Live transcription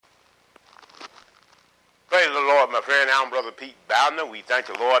Lord, my friend. I'm Brother Pete Bowden. We thank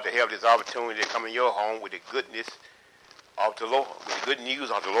the Lord to have this opportunity to come in your home with the goodness of the Lord, with the good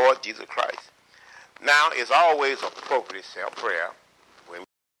news of the Lord Jesus Christ. Now, it's always appropriate self-prayer when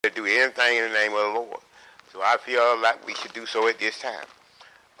we do anything in the name of the Lord. So I feel like we should do so at this time.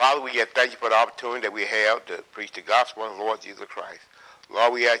 Father, we thank you for the opportunity that we have to preach the gospel of the Lord Jesus Christ.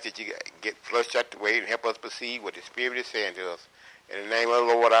 Lord, we ask that you get flushed out the way and help us perceive what the Spirit is saying to us. In the name of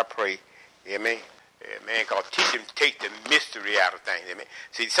the Lord, I pray. Amen. Amen. Because teaching takes the mystery out of things. Amen.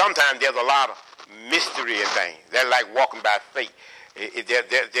 See, sometimes there's a lot of mystery in things. That's like walking by faith.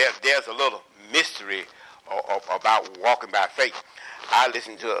 There's a little mystery about walking by faith. I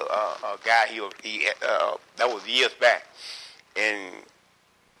listened to a guy, that was years back, and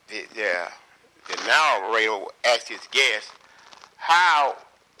the narrator asked his guest, how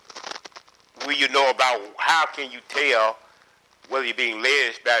will you know about, how can you tell whether you're being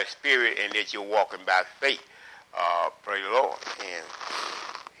led by the Spirit and that you're walking by faith? Praise the Lord. And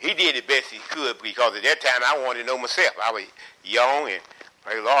he did the best he could, because at that time I wanted to know myself. I was young, and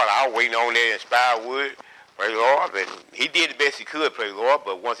praise the Lord, I was waiting on that inspired word. Praise the Lord. And he did the best he could, praise the Lord.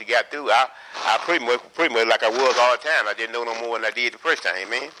 But once he got through, I pretty much like I was all the time. I didn't know no more than I did the first time.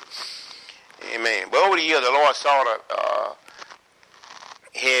 Amen. Amen. But over the years, the Lord sort of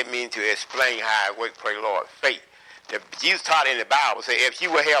had me to explain how it worked, praise the Lord. Faith. Jesus taught in the Bible, say, if you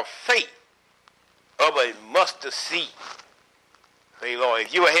will have faith of a mustard seed, praise the Lord,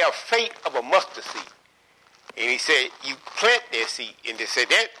 if you will have faith of a mustard seed, and he said, you plant that seed, and they said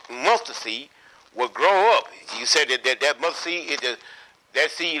that mustard seed will grow up. You said that mustard seed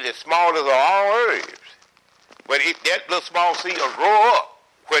that seed is small as all herbs, but that little small seed will grow up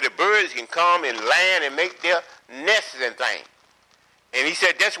where the birds can come and land and make their nests and things. And he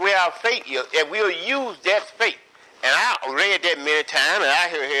said that's where our faith is, and we'll use that faith. And I read that many times, and I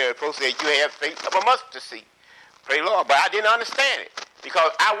heard folks say you have faith of a mustard seed. Praise the Lord. But I didn't understand it,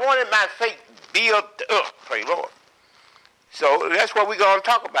 because I wanted my faith built up. Praise the Lord. So that's what we're going to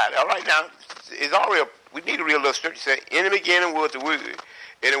talk about. All right, now, it's all real. We need a real little scripture. Say, in the beginning was the Word,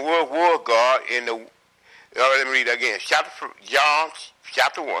 and the Word was God. Let me read it again. John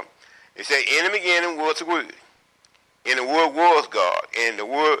chapter 1. It says, in the beginning was the Word, and the Word was God, and the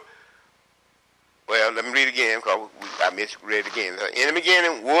Word. Well, let me read it again, because I misread it again. In the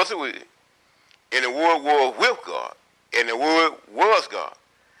beginning was the Word, and the Word was with God, and the Word was God.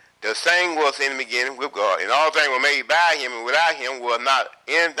 The same was in the beginning with God, and all things were made by him, and without him was not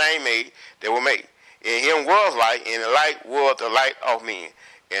anything made that were made. In him was light, and the light was the light of men.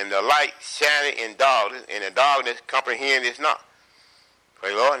 And the light shined in darkness, and the darkness comprehended it not.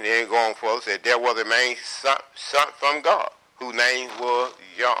 Praise the Lord. And then going forward, said there was a man sent from God, whose name was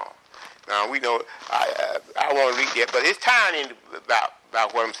John. Now, we know, I want to read that, but it's tying in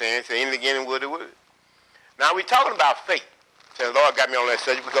about what I'm saying. So in the beginning was the Word. Now, we're talking about faith. So the Lord got me on that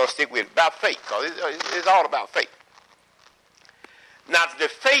subject. We're going to stick with it. About faith, because it's all about faith. Now, the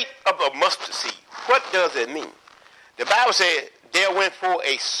faith of a mustard seed, what does it mean? The Bible said there went for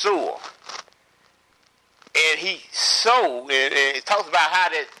a sower, and he sowed, and it talks about how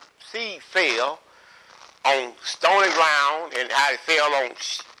that seed fell on stony ground, and how it fell on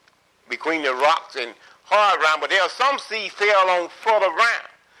between the rocks and hard ground, but there was some seed fell on fertile ground.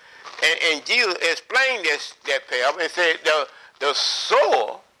 And Jesus explained that parable and said the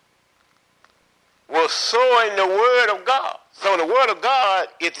sower was sowing the Word of God. So the Word of God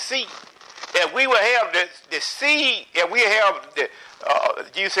is the seed. If we will have the seed, if we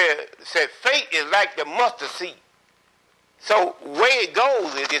have Jesus said faith is like the mustard seed. So where it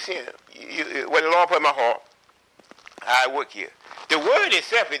goes is this here. What the Lord put in my heart, how I work here. The Word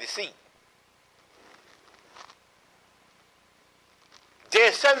itself is the seed.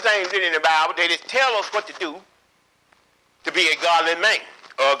 There's some things written in the Bible that just tell us what to do to be a godly man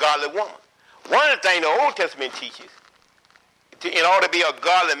or a godly woman. One of the things the Old Testament teaches, in order to be a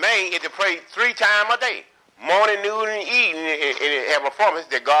godly man, is to pray 3 times a day, morning, noon, and evening, and have a promise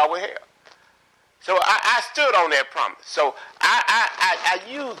that God will help. So I stood on that promise. So I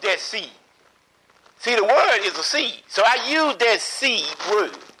used that seed. See, the Word is a seed. So I used that seed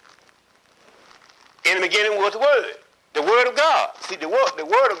word. In the beginning was the Word. The Word of God. See, the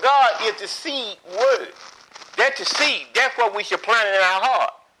Word of God is the seed word. That's the seed. That's what we should plant in our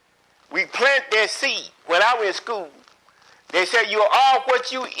heart. We plant that seed. When I was in school, they said you are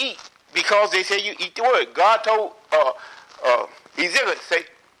what you eat, because they said you eat the Word. God told Ezekiel, say,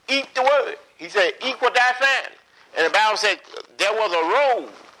 eat the Word. He said, eat what thou findest. And the Bible said there was a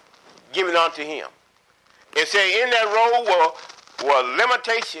robe given unto him. It said in that robe was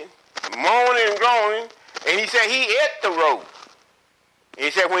limitation, moaning and groaning. And he said he ate the robe. He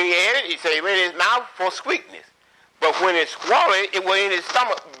said when he ate it, he said he made his mouth for sweetness. But when it swallowed, it was in his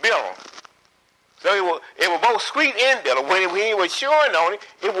stomach bitter. So it was both sweet and bitter. When he was chewing on it,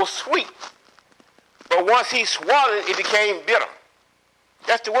 it was sweet. But once he swallowed it, it became bitter.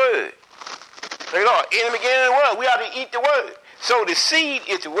 That's the word. Praise the Lord. In the beginning of the word, we ought to eat the word. So the seed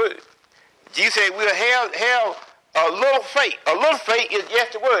is the word. Jesus said we'll have a little faith. A little faith is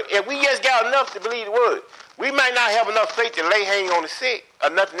just the word. If we just got enough to believe the word, we might not have enough faith to lay hands on the sick or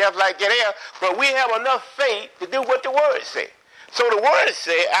nothing else like that else, but we have enough faith to do what the word said. So the word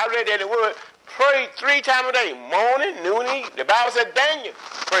said, I read that the word, pray 3 times a day, morning, noon, and evening. The Bible said Daniel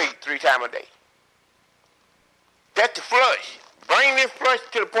prayed 3 times a day. That's the flush. Bring this flush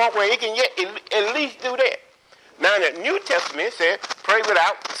to the point where it can at least do that. Now in the New Testament it says, pray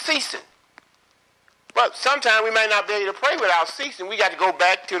without ceasing. But sometimes we might not be able to pray without ceasing. We got to go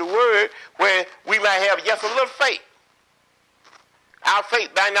back to the word where we might have just a little faith. Our faith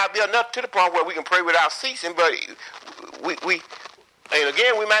might not be enough to the point where we can pray without ceasing, but and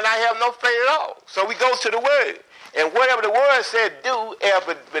again, we might not have no faith at all. So we go to the word. And whatever the word said do, if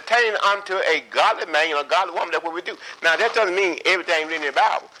it pertain unto a godly man or a godly woman, that's what we do. Now, that doesn't mean everything written in the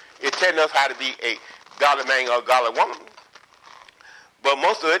Bible is telling us how to be a godly man or a godly woman. But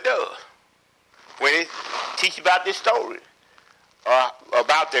most of it does. When it teaches about this story,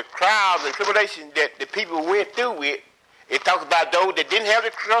 about the crowds and tribulation that the people went through with, it talks about those that didn't have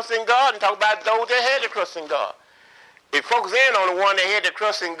the trust in God and talks about those that had the trust in God. It focuses in on the one that had the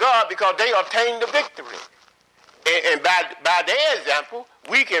trust in God because they obtained the victory. And by their example,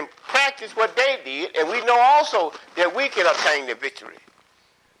 we can practice what they did, and we know also that we can obtain the victory.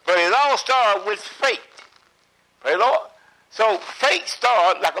 But it all starts with faith. Praise the Lord. So faith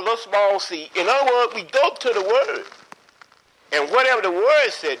starts like a little small seed. In other words, we go to the word. And whatever the word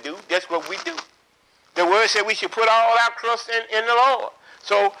said do, that's what we do. The word said we should put all our trust in the Lord.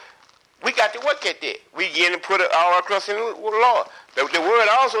 So we got to work at that. We begin to put all our trust in the Lord. The word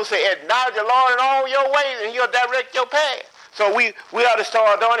also says, acknowledge the Lord in all your ways, and he'll direct your path. So we ought to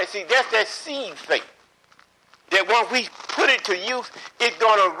start doing it. See, that's that seed faith. That once we put it to use, it's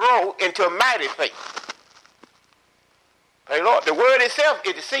going to grow into a mighty faith. Praise the Lord. The word itself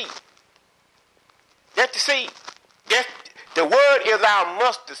is the seed. That's the seed. The word is our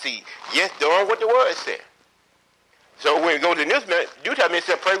mustard seed. Yes, doing what the word said. So when we go to the New Testament, it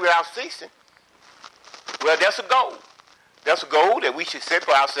says pray without ceasing. Well, that's a goal. That's a goal that we should set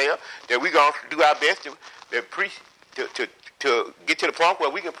for ourselves, that we're going to do our best to get to the point where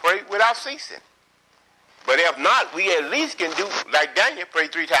we can pray without ceasing. But if not, we at least can do like Daniel, pray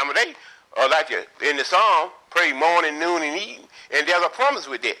 3 times a day, or like in the Psalm, pray morning, noon, and evening. And there's a promise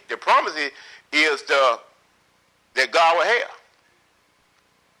with that. The promise is that God will help.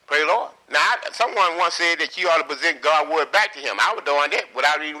 Praise the Lord. Now, someone once said that you ought to present God's word back to him. I was doing that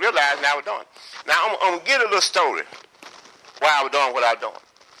without even realizing I was doing it. Now, I'm going to get a little story why I was doing what I was doing.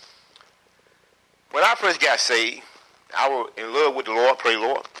 When I first got saved, I was in love with the Lord, praise the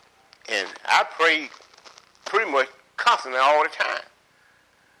Lord. And I prayed pretty much constantly all the time.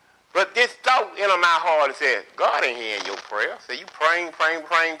 But this thought in my heart said, God ain't hearing your prayer. So you praying.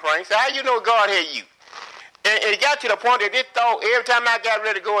 So how you know God hear you? And it got to the point that this thought, every time I got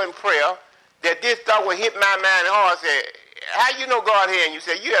ready to go in prayer, that this thought would hit my mind and heart. Said, how you know God hearing you?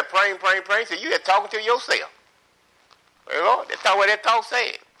 Said, you had praying. So you had talking to yourself. You know, that's what that thought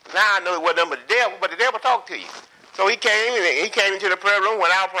said. Now I know it wasn't but the devil, but the devil talked to you. So he came into the prayer room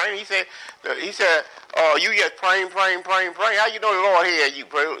without praying. He said, you just praying. How you know the Lord hear you?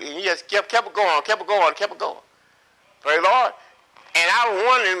 And he just kept going. Praise the Lord. And I was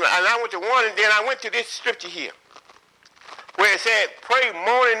wondering, and I went to one, and then I went to this scripture here, where it said, pray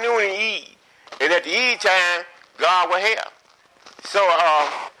morning, noon, and eve. And at the eve time, God will help. So what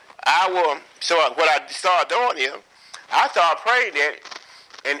I started doing is, I started praying that,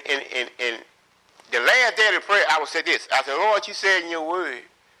 and the last day of the prayer, I would say this. I said, Lord, you said in your word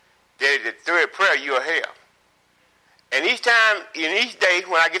that at the third prayer you'll help. And each time, in each day,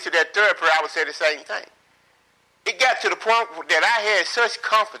 when I get to that third prayer, I would say the same thing. It got to the point that I had such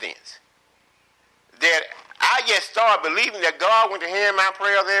confidence that I just started believing that God went to hear my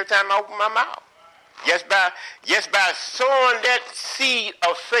prayers every time I opened my mouth. Just by sowing that seed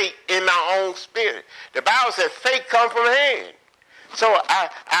of faith in my own spirit. The Bible says faith comes from hearing. So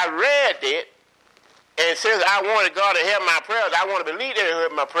I read that, and since I wanted God to hear my prayers, I want to believe that He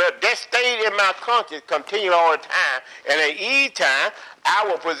heard my prayer. That stayed in my conscience, continued all the time. And at each time, I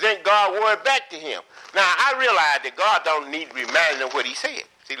will present God's word back to Him. Now, I realize that God don't need reminding of what He said.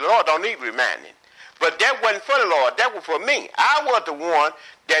 See, the Lord don't need reminding. But that wasn't for the Lord. That was for me. I was the one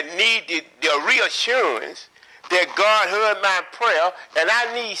that needed the reassurance that God heard my prayer, and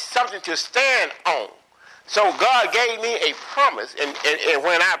I need something to stand on. So God gave me a promise, and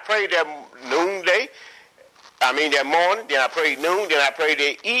when I prayed that that morning, then I prayed noon, then I prayed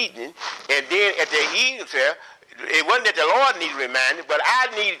that evening, and then at the evening prayer, it wasn't that the Lord needed reminding, but I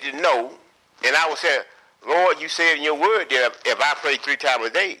needed to know, and I would say, Lord, you said in your word that if I pray 3 times a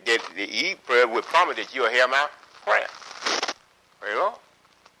day, that the eve prayer would promise that you'll hear my prayer. Praise the Lord.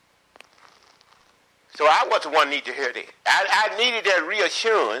 So I was the one who needed to hear that. I needed that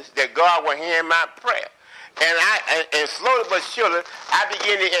reassurance that God will hear my prayer. And slowly but surely, I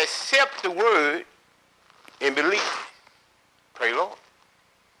began to accept the word and believe. Praise the Lord.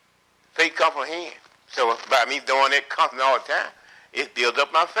 Faith comes from Him. So by me doing that constantly all the time, it builds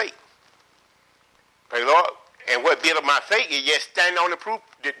up my faith. Praise the Lord. And what builds up my faith is just standing on the proof,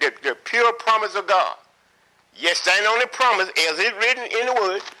 the pure promise of God. Yes, standing on the promise as it's written in the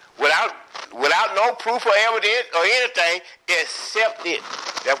word, without no proof or evidence or anything, except it.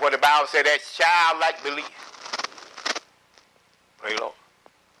 That's what the Bible said, that childlike belief. Praise the Lord.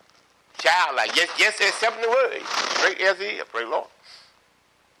 Childlike, just accepting the word, straight as it is. Praise the Lord.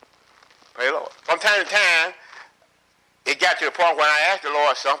 Praise the Lord. From time to time, it got to the point when I asked the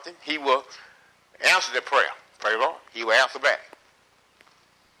Lord something, He will answer the prayer. Praise the Lord. He will answer back.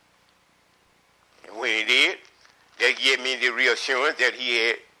 And when He did, that gave me the reassurance that He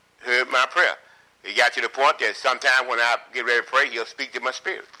had heard my prayer. It got to the point that sometimes when I get ready to pray, He'll speak to my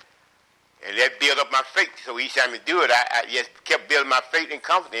spirit. And that built up my faith. So each time He do it, I just kept building my faith and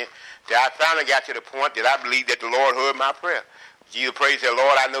confidence till I finally got to the point that I believed that the Lord heard my prayer. Jesus prayed and said,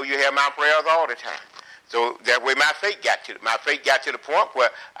 Lord, I know you hear my prayers all the time. So that way my faith got to the point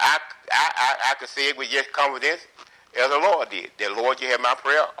where I could say it with just confidence as the Lord did. That Lord, you hear my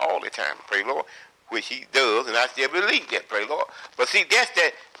prayer all the time. Praise the Lord. Which He does, and I still believe that, praise the Lord. But see, that's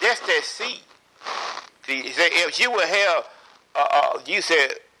that seed. See, He said, if you will have, you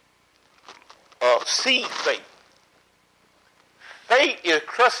said, seed faith. Faith is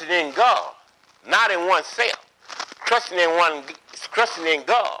trusting in God, not in oneself. Trusting in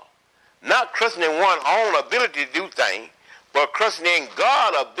God, not trusting in one's own ability to do things, but trusting in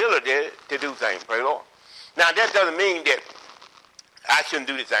God's ability to do things, praise the Lord. Now, that doesn't mean that I shouldn't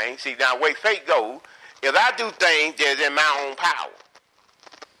do the thing. See, now, the way faith goes, if I do things that's in my own power.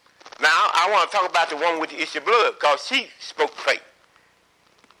 Now, I want to talk about the one with the issue of blood, because she spoke faith.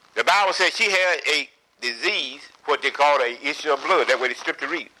 The Bible says she had a disease, what they call an issue of blood. That's what the scripture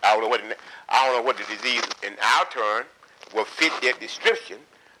reads. I don't know what the disease in our turn will fit that description,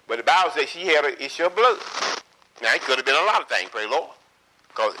 but the Bible says she had an issue of blood. Now, it could have been a lot of things, praise the Lord,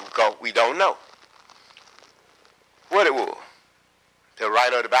 because we don't know what it was. The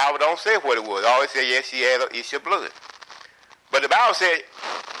writer of the Bible don't say what it was. Always say, yes, she had an issue of blood. But the Bible said,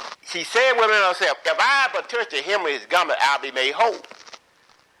 she said within herself, if I but touch the hem of His garment, I'll be made whole.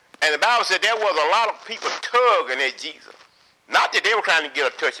 And the Bible said there was a lot of people tugging at Jesus. Not that they were trying to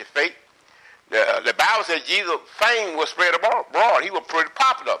get a touch of faith. The Bible said Jesus' fame was spread abroad. He was pretty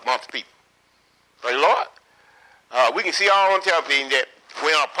popular amongst people. Praise the Lord. We can see all on television that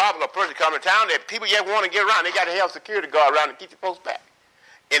when a popular person comes to town, that people just want to get around. They got to have security guard around to keep the folks back.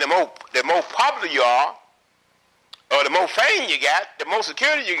 And the more popular you are, or the more fame you got, the more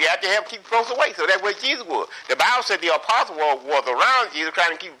security you got to help keep folks away. So that's what Jesus was. The Bible said the apostle was around Jesus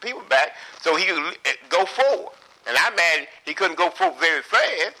trying to keep people back so he could go forward. And I imagine he couldn't go forward very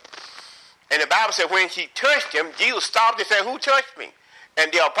fast. And the Bible said when she touched him, Jesus stopped and said, who touched me?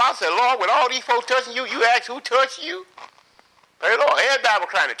 And the apostle said, Lord, with all these folks touching you, you ask who touched you? Praise the Lord. Everybody was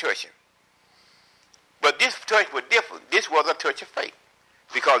trying to touch him. But this touch was different. This was a touch of faith.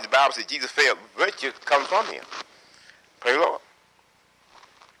 Because the Bible says Jesus felt virtue comes from him. Praise the Lord.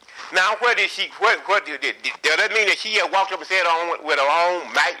 Now, what did she, does that mean that she had walked up and said with her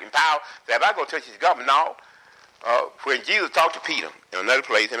own might and power, that if I go touch his garment? No. When Jesus talked to Peter in another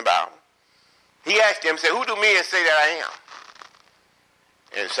place in the Bible, he asked him, said, who do men say that I am?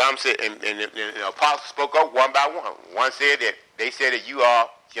 And some said, and the apostles spoke up one by one. One said that they said that you are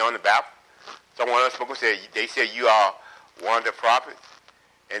John the Baptist. Someone else spoke and said, they said you are one of the prophets.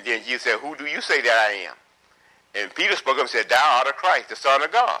 And then Jesus said, who do you say that I am? And Peter spoke up and said, thou art the Christ, the Son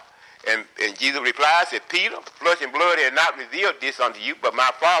of God. And Jesus replied, said, Peter, flesh and blood had not revealed this unto you, but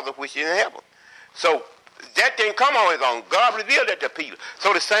my Father which is in heaven. So that didn't come on his own. God revealed that to Peter.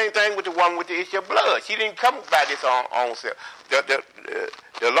 So the same thing with the one with the issue of blood. She didn't come by this on herself.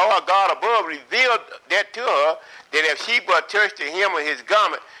 The Lord God above revealed that to her, that if she but touched the hem of his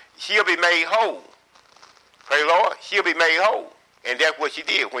garment, she'll be made whole. Praise the Lord. She'll be made whole. And that's what she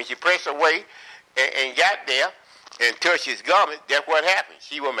did. When she pressed her way and got there and touched his garment, that's what happened.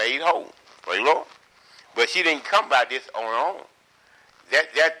 She was made whole. Praise the Lord. But she didn't come by this on her own.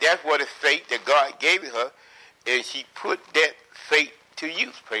 That's what is faith that God gave her, and she put that faith to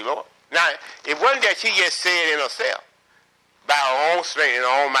use. Praise the Lord. Now, it wasn't that she just said in herself, by her own strength and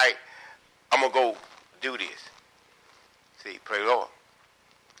her own might, I'm going to go do this. See, praise the Lord.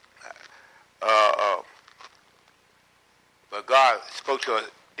 But God spoke to her,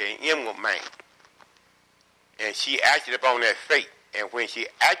 the inward man, and she acted upon that faith. And when she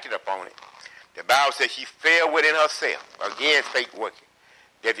acted upon it, the Bible says she fell within herself. Again, faith working.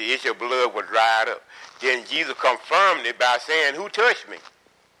 That the issue of blood was dried up. Then Jesus confirmed it by saying, who touched me?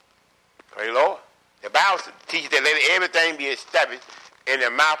 Praise the Lord. The Bible teaches that let everything be established in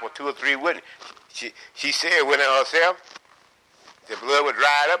the mouth of 2 or 3 witnesses. She said within herself, the blood was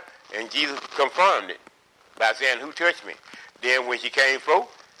dried up, and Jesus confirmed it by saying, who touched me? Then when she came forth,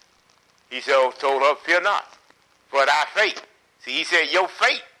 he told her, fear not, for thy faith. See, he said, your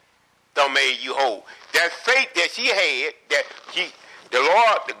faith done made you whole. That faith that she had, that the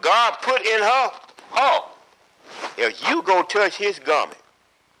Lord, God put in her heart. If you go touch his garment,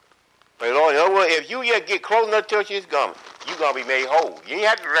 praise the Lord, in other words, if you just get close enough to touch his garment, you're going to be made whole. You ain't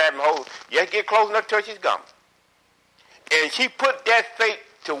have to grab him whole. You just get close enough to touch his garment. And she put that faith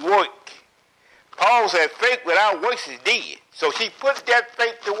to work. Paul said faith without works is dead. So she put that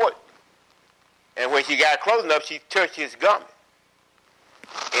faith to work. And when she got close enough, she touched his garment.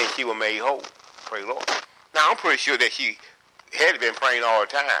 And she was made whole. Praise the Lord. Now, I'm pretty sure that she had been praying all the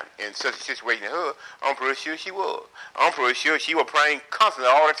time in such a situation as her. I'm pretty sure she was. I'm pretty sure she was praying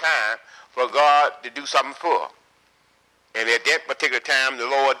constantly all the time for God to do something for her. And at that particular time, the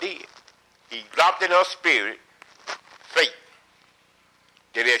Lord did. He dropped in her spirit faith.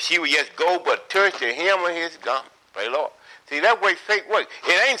 That if she would just go but touch the hem of his garment. Praise the Lord. See, that way faith works.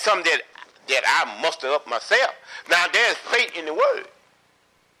 It ain't something that I muster up myself. Now, there's faith in the word.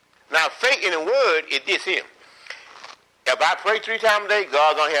 Now, faith in the word is this here. If I pray 3 times a day,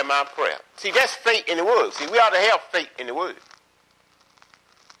 God's going to hear my prayer. See, that's faith in the word. See, we ought to have faith in the word.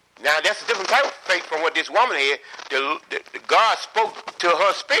 Now, that's a different type of faith from what this woman had. God spoke to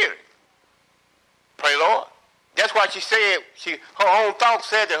her spirit. Praise the Lord. That's why she said, her own thought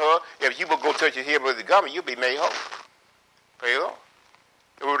said to her, if you would go touch his hem of the garment, you'll be made whole. Praise the Lord.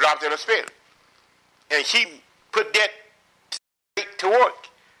 It was dropped in her spirit. And she put that faith to work.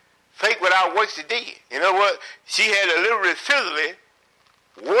 Faith without works is dead. In other words, she had to literally, physically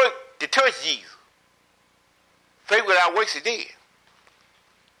work to touch Jesus. Faith without works is dead.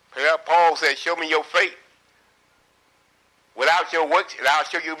 Paul said, show me your faith without your works, and I'll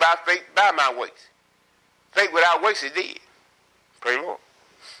show you by faith by my works. Faith without works is dead. Praise the Lord.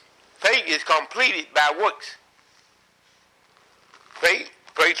 Faith is completed by works. Faith,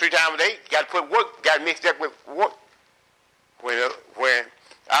 pray 3 times a day, got to put work, got to mix that with work. When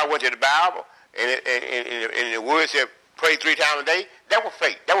I went to the Bible, and the word said, pray 3 times a day, that was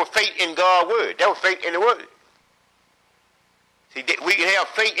faith. That was faith in God's word. That was faith in the word. See, we can have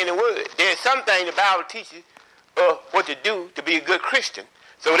faith in the word. There's something the Bible teaches what to do to be a good Christian.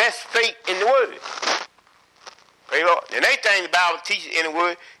 So that's faith in the word. Praise the Lord. And anything the Bible teaches in the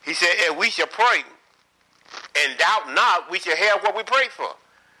word, he said, if we shall pray and doubt not, we shall have what we pray for.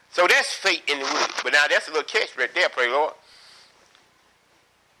 So that's faith in the word. But now that's a little catch right there, praise the Lord.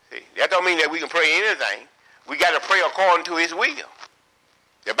 See, that don't mean that we can pray anything. We got to pray according to his will.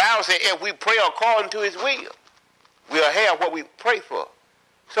 The Bible says if we pray according to his will, we'll have what we pray for.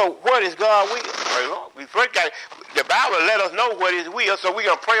 So what is God's will? Praise the Lord. We first got the Bible let us know what his will, so we're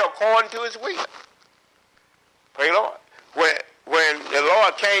going to pray according to his will. Praise the Lord. When the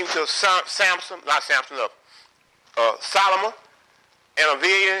Lord came to Solomon in a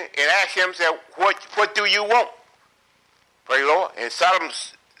vision and asked him, said, what do you want? Praise the Lord. And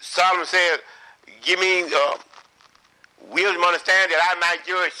Solomon said, give me wisdom, understand that I might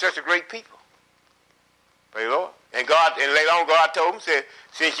judge such a great people. Praise the Lord. And later on God told him, said,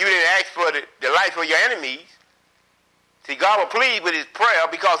 since you didn't ask for the life of your enemies, see, God was pleased with his prayer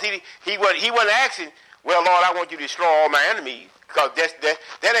because he wasn't asking, well, Lord, I want you to destroy all my enemies, because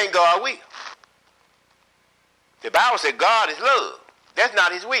that ain't God's will. The Bible said God is love. That's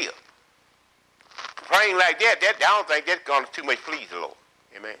not his will. Praying like that I don't think that's going to too much please the Lord.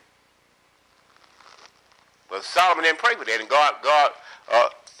 Amen. But Solomon didn't pray for that, and God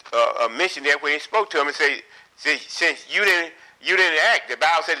mentioned that when he spoke to him and said, since you didn't act, the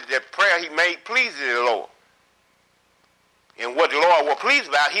Bible said that the prayer he made pleases the Lord. And what the Lord was pleased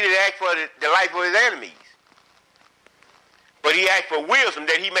about, he didn't ask for the life of his enemies. But he asked for wisdom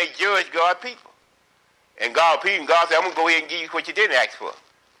that he may judge God's people. And God said, I'm going to go ahead and give you what you didn't ask for.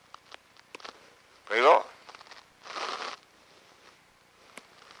 Praise the Lord.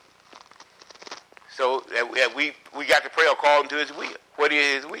 So we got to pray according to his will. What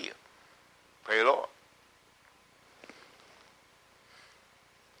is his will? Praise the Lord.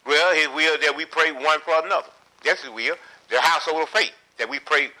 Well, his will that we pray one for another. That's his will. The household of faith, that we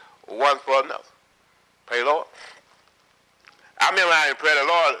pray one for another. Praise the Lord. I remember I in prayer, the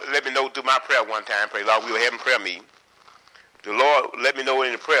Lord let me know through my prayer one time, praise the Lord, we were having a prayer meeting. The Lord let me know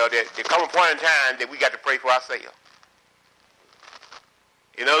in the prayer that there come a point in time that we got to pray for ourselves.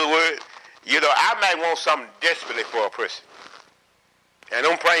 In other words, I might want something desperately for a person. And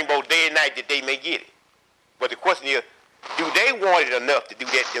I'm praying both day and night that they may get it. But the question is, do they want it enough to do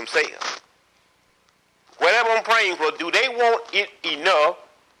that themselves? Whatever I'm praying for, do they want it enough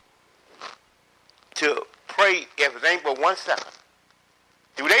to pray if it ain't but 1 second?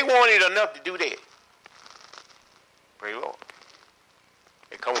 Do they want it enough to do that? Pray, Lord.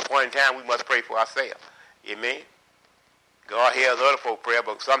 There comes a point in time we must pray for ourselves. Amen. God hears other folk prayer,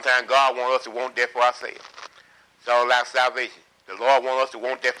 but sometimes God wants us to want that for ourselves. It's all about salvation. The Lord wants us to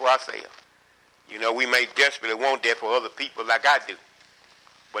want that for ourselves. We may desperately want that for other people like I do.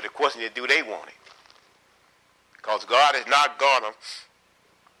 But the question is, do they want it? Because God is not going to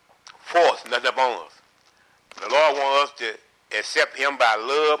force nothing upon us. The Lord wants us to accept him by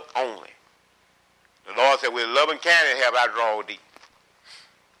love only. The Lord said, with love and kindness have I drawn thee.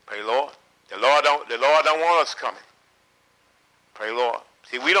 Praise the Lord. The Lord don't want us coming. Praise the Lord.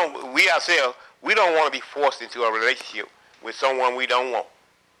 See, we don't want to be forced into a relationship with someone we don't want.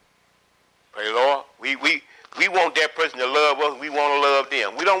 Praise the Lord. We want that person to love us. We want to love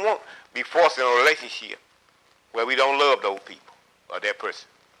them. We don't want to be forced in a relationship where we don't love those people or that person.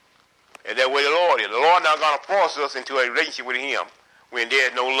 And that's where the Lord is. The Lord not going to force us into a relationship with him when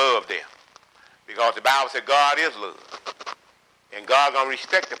there's no love there. Because the Bible said God is love. And God going to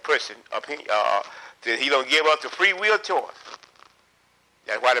respect the person opinion. He don't give us the free will choice.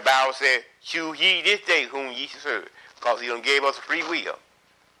 That's why the Bible said, choose ye this day whom ye shall serve. Because he don't give us free will.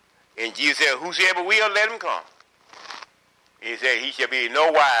 And Jesus said, whosoever will, let him come. He said, he shall be in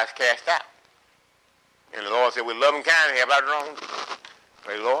no wise cast out. And the Lord said, with love and kindness have I drawn thee.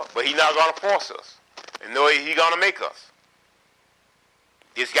 Praise the Lord. But he's not going to force us. And no, he's going to make us.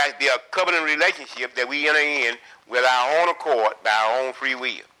 This got to be a covenant relationship that we enter in with our own accord, by our own free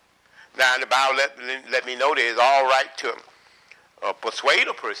will. Now, the Bible let me know that it's all right to persuade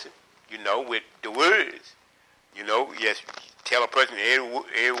a person, with the words. Yes, tell a person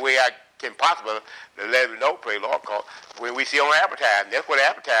every way I can possibly to let them know, praise the Lord, because when we see on advertising, that's what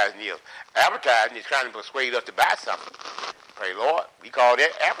advertising is. Advertising is trying to persuade us to buy something. Praise the Lord. We call that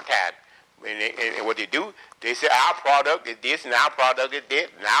advertising. And what they do, they say our product is this and our product is that,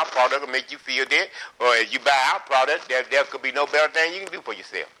 and our product will make you feel that, or as you buy our product, there could be no better thing you can do for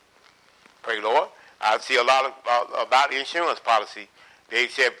yourself. Praise the Lord. I see a lot about insurance policy. They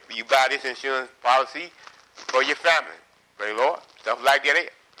said you buy this insurance policy for your family. Praise the Lord. Stuff like that.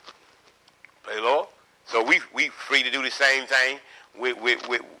 Praise the Lord. So we free to do the same thing with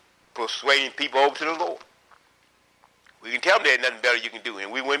persuading people over to the Lord. We can tell them there's nothing better you can do,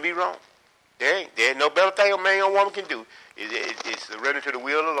 and we wouldn't be wrong. There's no better thing a man or woman can do. It's surrender to the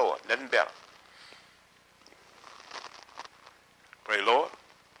will of the Lord. Nothing better. Praise the Lord.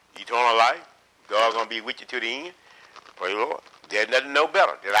 Eternal life. God's going to be with you to the end. Praise the Lord. There's nothing no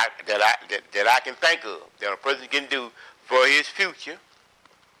better that I can think of that a person can do for his future,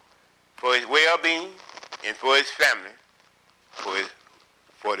 for his well-being, and for his family,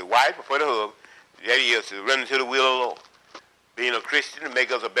 for the wife or for the husband. That is to surrender to the will of the Lord. Being a Christian to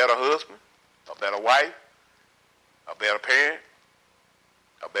make us a better husband, a better wife, a better parent,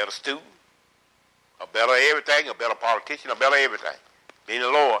 a better student, a better everything, a better politician, a better everything. Being the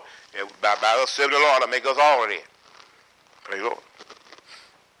Lord, by us serving the Lord, to make us all of that. Praise the Lord.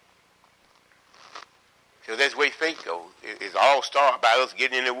 So that's the way faith goes. It's all started by us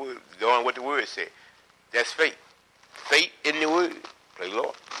getting in the Word, doing what the Word said. That's faith. Faith in the Word. Praise the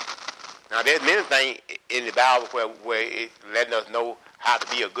Lord. Now, there's many things in the Bible where it's letting us know how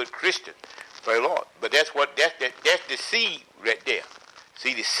to be a good Christian. Praise the Lord. But that's the seed right there.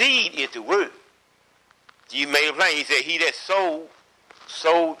 See, the seed is the Word. You made a plain. He said, he that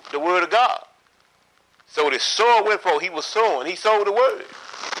sowed the Word of God. So the sower went for, he was sowing. He sowed the Word.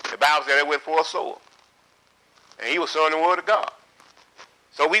 The Bible said it went for a sower. And he was sowing the Word of God.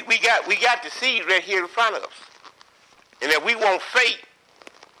 So we got the seed right here in front of us. And if we want faith,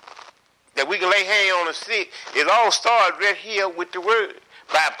 that we can lay hands on the sick, it all starts right here with the Word.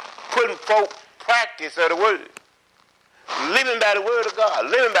 By putting folk practice of the Word. Living by the Word of God.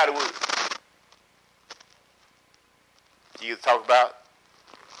 Living by the Word. Jesus talked about,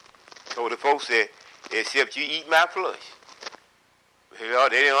 so the folks said, except you eat my flesh. They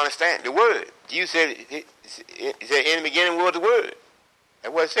didn't understand the Word. Jesus said, he said, in the beginning was the Word.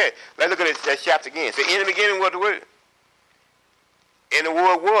 That's what it said. Let's look at that chapter again. So in the beginning was the Word. And the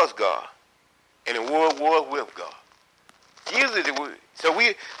Word was God. And the Word was with God. Jesus is the Word. So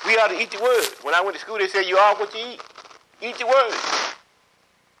we ought to eat the Word. When I went to school, they said, you are what you eat. Eat the Word.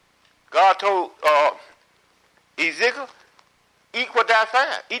 God told Ezekiel, eat what thou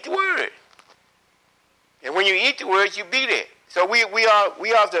find. Eat the Word. And when you eat the Word, you be there. So we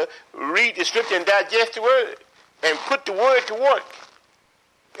are to read the Scripture and digest the Word and put the Word to work.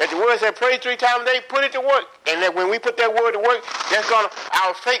 As the Word said, pray 3 times a day, put it to work. And then when we put that Word to work,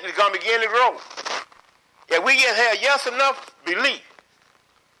 our faith is going to begin to grow. If we just have just enough belief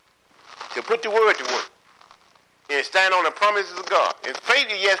to put the Word to work and stand on the promises of God. And faith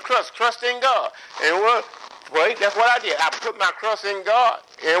is just trust in God. And that's what I did. I put my trust in God.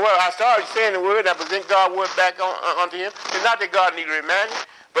 And I started saying the Word, I present God's Word back unto Him. It's not that God needs to remind me,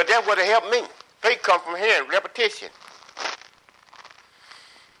 but that's what helped me. Faith comes from hearing, repetition.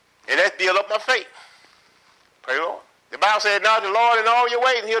 And that's build up my faith. Praise the Lord. The Bible says, acknowledge the Lord in all your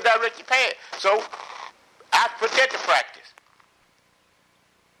ways, and He'll direct your path. So I put that to practice.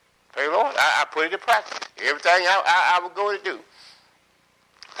 Praise the Lord. I put it to practice. Everything I was going to do,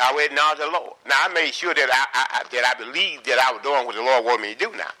 I would acknowledge the Lord. Now, I made sure that I believed that I was doing what the Lord wanted me to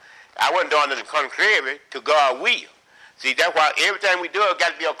do now. I wasn't doing nothing contrary to God's will. See, that's why everything we do has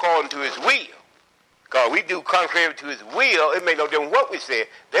got to be according to His will. Because we do contrary to His will, it makes no difference what we say.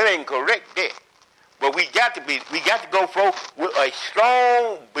 That ain't correct there. But we got to go forth with a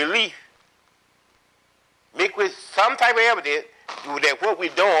strong belief, mixed with some type of evidence that what we're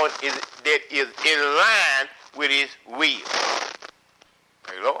doing is in line with His will.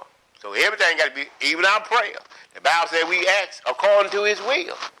 Praise the Lord. So everything got to be, even our prayer. The Bible says we ask according to His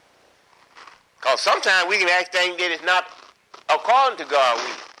will. Because sometimes we can ask things that is not according to God's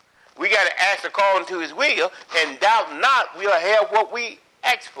will. We got to ask according to His will, and doubt not we'll have what we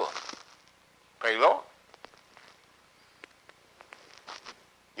ask for. Praise the Lord.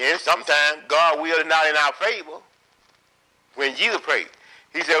 Yeah, sometimes God's will is not in our favor. When Jesus prayed,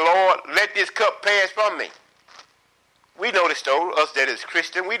 He said, Lord, let this cup pass from me. We know the story. Us that is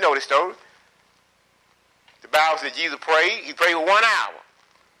Christian, we know the story. The Bible says Jesus prayed. He prayed for 1 hour.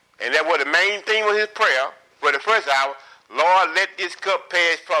 And that was the main theme of His prayer for the first hour. Lord, let this cup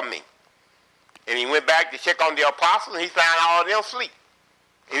pass from me. And He went back to check on the apostles, and He found all of them asleep.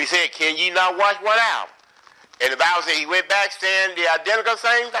 And He said, can ye not watch 1 hour? And the Bible said He went back saying the identical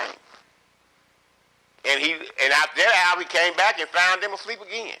same thing. And after that hour, He came back and found them asleep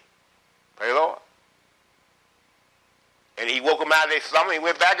again. Praise the Lord. And He woke them out of their slumber, and He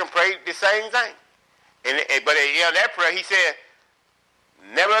went back and prayed the same thing. But at the end of that prayer, He said,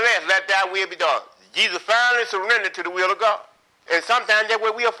 nevertheless, let thy will be done. Jesus finally surrendered to the will of God. And sometimes that's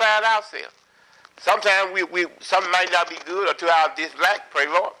where we'll find ourselves. Sometimes something might not be good or to our dislike, praise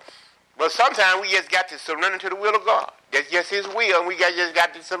the Lord. But sometimes we just got to surrender to the will of God. That's just His will, and we just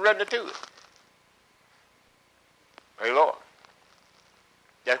got to surrender to it. Praise the Lord.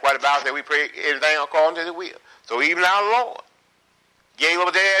 That's why the Bible says we pray everything according to the will. So even our Lord gave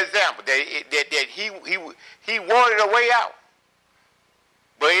us that example that he wanted a way out.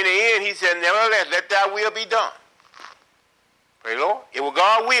 But in the end, He said, nevertheless, let thy will be done. Praise the Lord. It was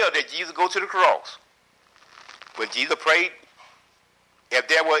God's will that Jesus go to the cross. But Jesus prayed if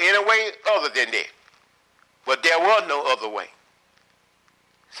there were any way other than that. But there was no other way.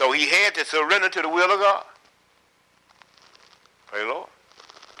 So He had to surrender to the will of God. Praise the Lord.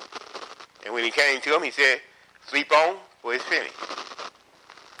 And when He came to him, He said, sleep on, for it's finished.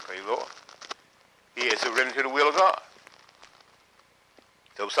 Praise the Lord. He had surrendered to the will of God.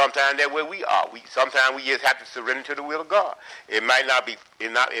 So sometimes that's where we are. Sometimes we just have to surrender to the will of God. It might not be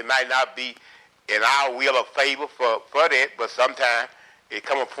in our will or favor for that, but sometimes it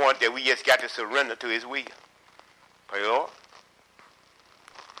comes a point that we just got to surrender to His will. Praise the Lord.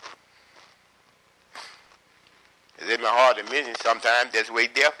 It's in my heart to mention sometimes that's the way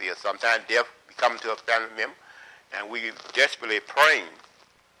death is. Sometimes death comes to a family member, and we desperately praying,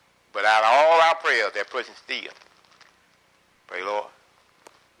 but out of all our prayers, that person still. Praise the Lord.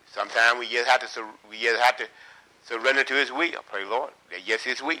 Sometimes we just have to surrender to His will. Praise the Lord. That's just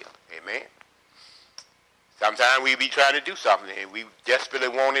His will. Amen. Sometimes we be trying to do something and we desperately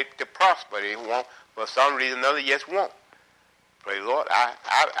want it to prosper. They want, for some reason or another, just won't. Praise the Lord.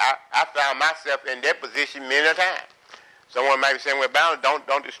 I found myself in that position many a time. Someone might be saying, well, Bound,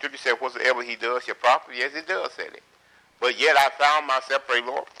 don't the Scripture say whatsoever He does shall prosper? Yes, it does say that. But yet I found myself, praise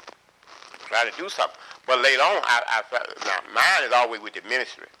the Lord, trying to do something. But later on, I found, now mine is always with the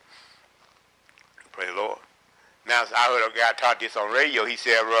ministry. Praise the Lord. Now, I heard a guy taught this on radio. He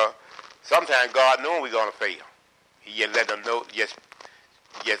said, sometimes God knows we're going to fail. He just let them know, just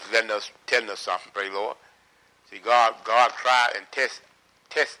just telling us something, praise the Lord. See, God tried and test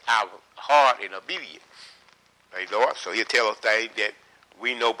our heart and obedience, praise the Lord. So he'll tell us things that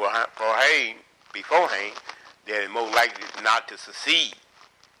we know beforehand that it's most likely not to succeed.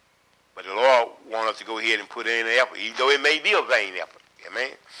 But the Lord wants us to go ahead and put in an effort, even though it may be a vain effort.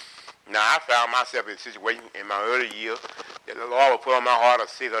 Amen. Now, I found myself in a situation in my early years that the Lord would put on my heart a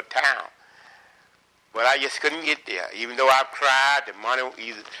city or town. But I just couldn't get there. Even though I tried,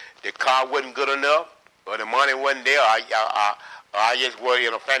 either the car wasn't good enough, or the money wasn't there, or I just was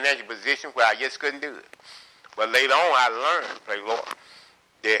in a financial position where I just couldn't do it. But later on, I learned, praise the Lord,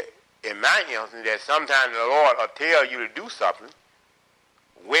 that in my instance, that sometimes the Lord will tell you to do something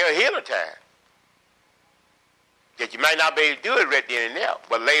well ahead of time. That you might not be able to do it right then and there,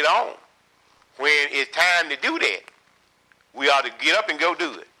 but later on, when it's time to do that, we ought to get up and go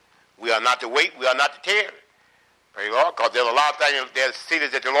do it. We are not to wait. We are not to tarry. Praise the Lord, because there's a lot of things, there's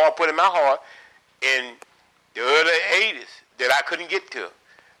cities that the Lord put in my heart in the early 80s that I couldn't get to.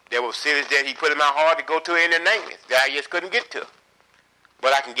 There were cities that he put in my heart to go to in the 90s that I just couldn't get to.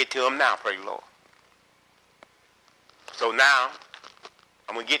 But I can get to them now, praise the Lord. So now,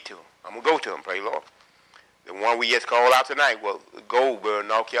 I'm going to get to them. I'm going to go to them, praise the Lord. The one we just called out tonight was Goldsboro,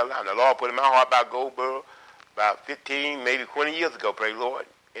 North Carolina. The Lord put in my heart about Goldsboro about 15, maybe 20 years ago, praise the Lord.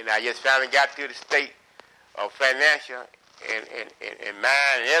 And I just finally got to the state of financial and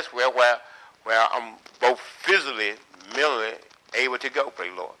mind and elsewhere where I'm both physically, mentally able to go,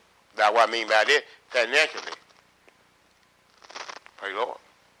 praise the Lord. That's what I mean by that, financially. Praise the Lord.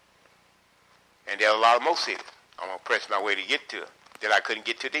 And there are a lot of more cities I'm going to press my way to get to that I couldn't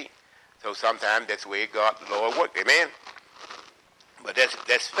get to then. So sometimes that's the way God, the Lord works. Amen? But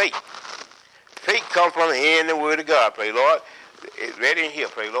that's faith. Faith comes from hearing the word of God, praise the Lord. It's right in here,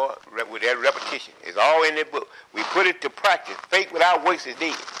 praise the Lord, with that repetition. It's all in that book. We put it to practice. Faith without works is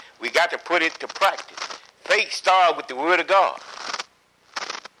dead. We got to put it to practice. Faith starts with the word of God.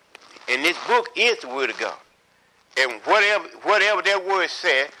 And this book is the word of God. And whatever that word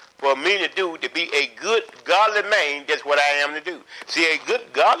said, for me to do, to be a good, godly man, that's what I am to do. See, a good,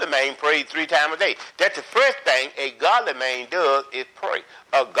 godly man prays 3 times a day. That's the first thing a godly man does is pray.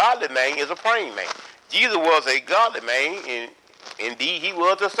 A godly man is a praying man. Jesus was a godly man, and indeed he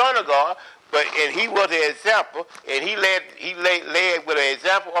was the Son of God, and he was an example, and he led with an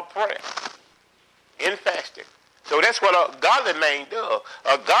example of prayer and fasting. So that's what a godly man does.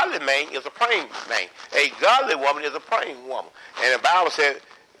 A godly man is a praying man. A godly woman is a praying woman. And the Bible said,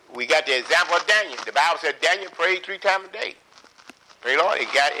 we got the example of Daniel. The Bible said Daniel prayed 3 times a day. Praise the Lord.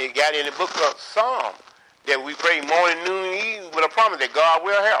 It got in the book of Psalm that we pray morning, noon, and evening with a promise that God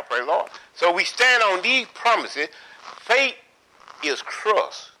will help. Praise the Lord. So we stand on these promises. Faith is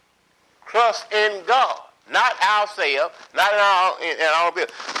trust. Trust in God. Not ourselves, not in our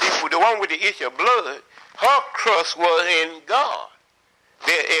ability. See, the one with the issue of blood, her trust was in God.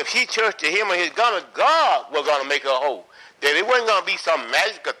 That if she trusted him and his garment, God was going to make her whole. That it wasn't going to be some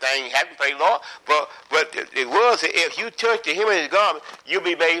magical thing happening, praise the Lord. But it was, if you touch him and his garment, you'll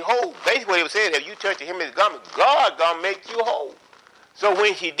be made whole. Basically what it was saying, if you touch him and his garment, God going to make you whole. So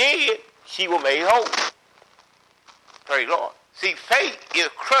when she did, she was made whole. Praise the Lord. See, faith is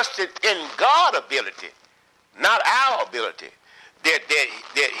trusted in God's ability, not our ability.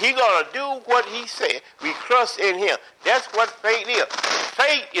 That he going to do what he said. We trust in him. That's what faith is.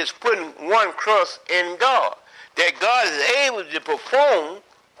 Faith is putting one trust in God. That God is able to perform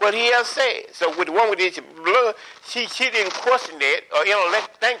what he has said. So with the one with this blood, she didn't question that or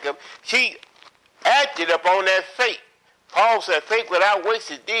think of. She acted upon that faith. Paul said faith without works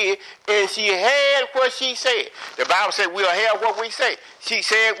is dead, and she had what she said. The Bible said we'll have what we say. She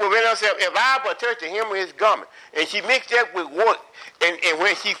said within herself, if I but touch the hem of his garment, and she mixed that with work, and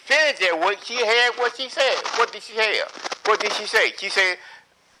when she finished that work, she had what she said. What did she have? What did she say? She said,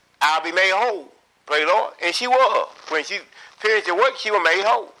 I'll be made whole. Praise the Lord. And she was. When she finished the work, she was made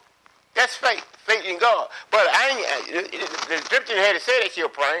whole. That's faith. Faith in God. But the scripture had to say that she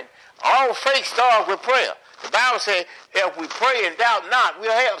was praying. All faith starts with prayer. The Bible says, if we pray and doubt not,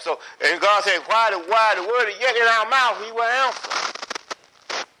 we'll have. So, and God said, why the word is yet in our mouth, he will answer.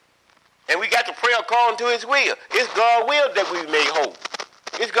 And we got to pray according to his will. It's God's will that we be made whole.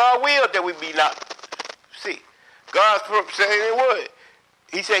 It's God's will that we be not sick. God's saying in the word.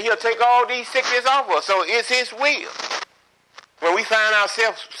 He said he'll take all these sickness off us. So it's his will. When we find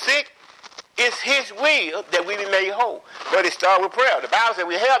ourselves sick, it's his will that we be made whole. But it starts with prayer. The Bible said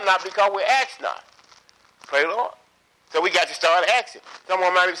we have not because we ask not. Praise the Lord. So we got to start asking.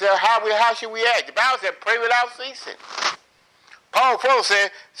 Someone might say, how should we act? The Bible said pray without ceasing. Paul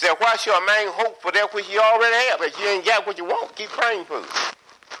said, why should a man hope for that which you already have? If you ain't got what you want, keep praying for it.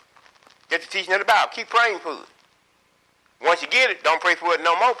 That's the teaching of the Bible. Keep praying for it. Once you get it, don't pray for it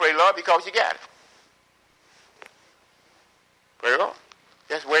no more, pray Lord, because you got it. Pray Lord.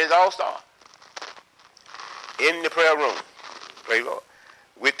 That's where it all starts. In the prayer room. Pray Lord.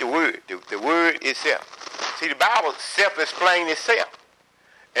 With the word. The word itself. See, the Bible self-explains itself.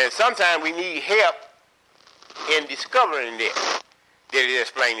 And sometimes we need help in discovering that it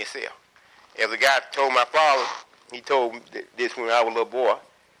explains itself. As a guy told my father, he told me this when I was a little boy,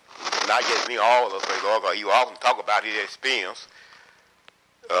 not just me, all of us, pray Lord, because he often talk about his experience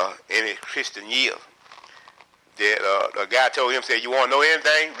in his Christian years. That the guy told him, said, you want to know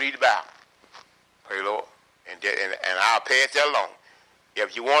anything? Read the Bible. Pray Lord. And I'll pass that along.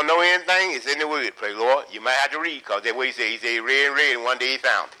 If you want to know anything, it's in the Word. Pray Lord. You might have to read, because that's what he said. He said he read and read, and one day he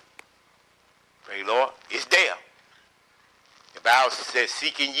found it. Pray Lord. It's there. The Bible says,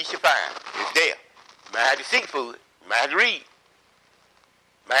 seek and ye shall find. It's there. You might have to seek for it. You might have to read.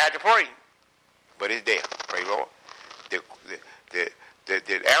 You might have to pray. But it's there. Pray Lord.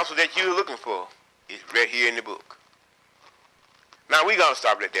 The answer that you're looking for is right here in the book. Now we're going to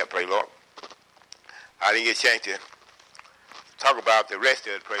stop right there, pray Lord. I didn't get a chance to talk about the rest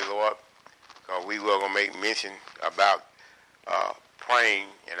of it, pray Lord, because we were going to make mention about praying,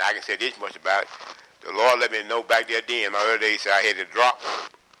 and I can say this much about it. The Lord let me know back there then, in my early days, I had to drop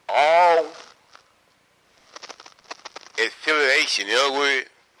all affiliation. In other words,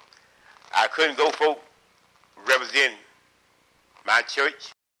 I couldn't go folk representing my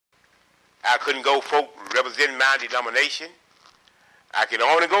church. I couldn't go folk representing my denomination. I could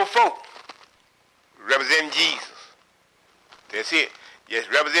only go folk representing Jesus. That's it.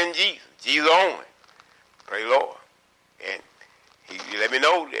 Just representing Jesus. Jesus only. Pray Lord. And he let me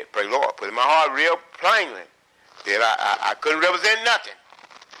know that, pray Lord, put in my heart real plainly that I couldn't represent nothing.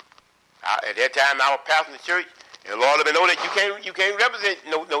 At that time I was pastoring the church, and the Lord let me know that you can't represent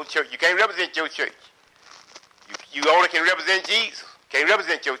no church. You can't represent your church. You only can represent Jesus. Can't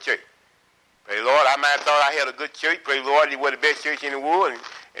represent your church. Pray Lord, I might have thought I had a good church. Pray Lord, it was the best church in the world,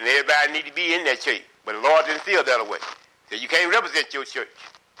 and everybody need to be in that church. But the Lord didn't feel that way. So you can't represent your church.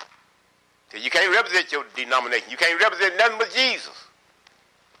 So you can't represent your denomination. You can't represent nothing but Jesus.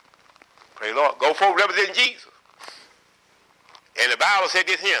 Pray Lord, go forward representing Jesus. And the Bible said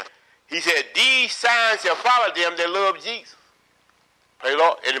this here. He said, these signs shall follow them that love Jesus. Pray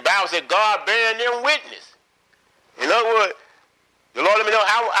Lord. And the Bible said, God bearing them witness. In other words, the Lord let me know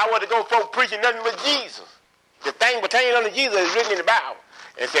I want to go forth preaching nothing but Jesus. The thing pertaining unto Jesus is written in the Bible.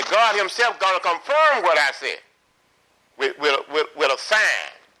 And said God himself going to confirm what I said with a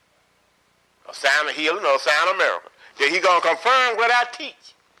sign. A sign of healing or a sign of miracle. That he's going to confirm what I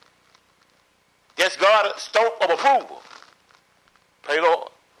teach. That's God's stamp of approval. Pray Lord.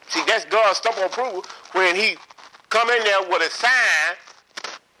 See, that's God's stamp of approval when he come in there with a sign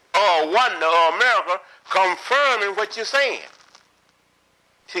or a wonder or a miracle confirming what you're saying.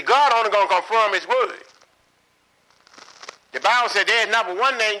 See, God only going to confirm his word. The Bible said there is not but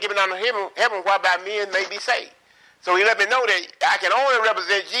one name given unto heaven whereby men may be saved. So he let me know that I can only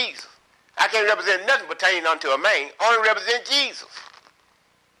represent Jesus. I can't represent nothing pertaining unto a man. Only represent Jesus.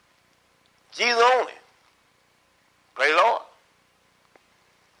 Jesus only. Pray Lord.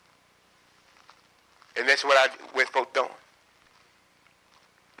 And that's what I went folk doing.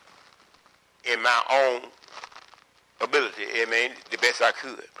 In my own ability, amen, the best I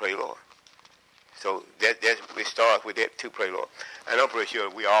could, pray Lord. So we start with that too, pray Lord. And I'm pretty sure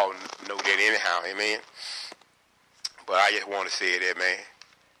we all know that anyhow, amen. But I just want to say it, amen.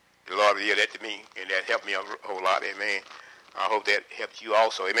 The Lord revealed that to me, and that helped me a whole lot, amen. I hope that helps you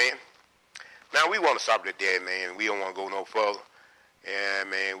also, amen. Now we want to stop it there, amen. We don't want to go no further. And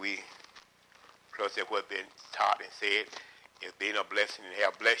man, we trust that what's been taught and said has been a blessing and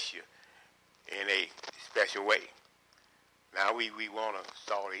have blessed you in a special way. Now we want to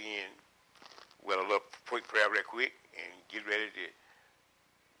start in with a little quick prayer real quick and get ready to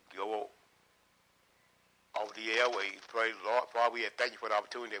go over the airways. Praise the Lord. Father, we thank you for the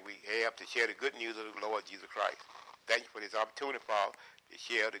opportunity that we have to share the good news of the Lord Jesus Christ. Thank you for this opportunity, Father, to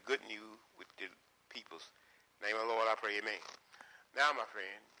share the good news with the peoples. In the name of the Lord, I pray, amen. Now, my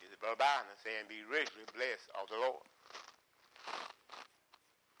friend, this is Brother Byron saying, be richly blessed of the Lord.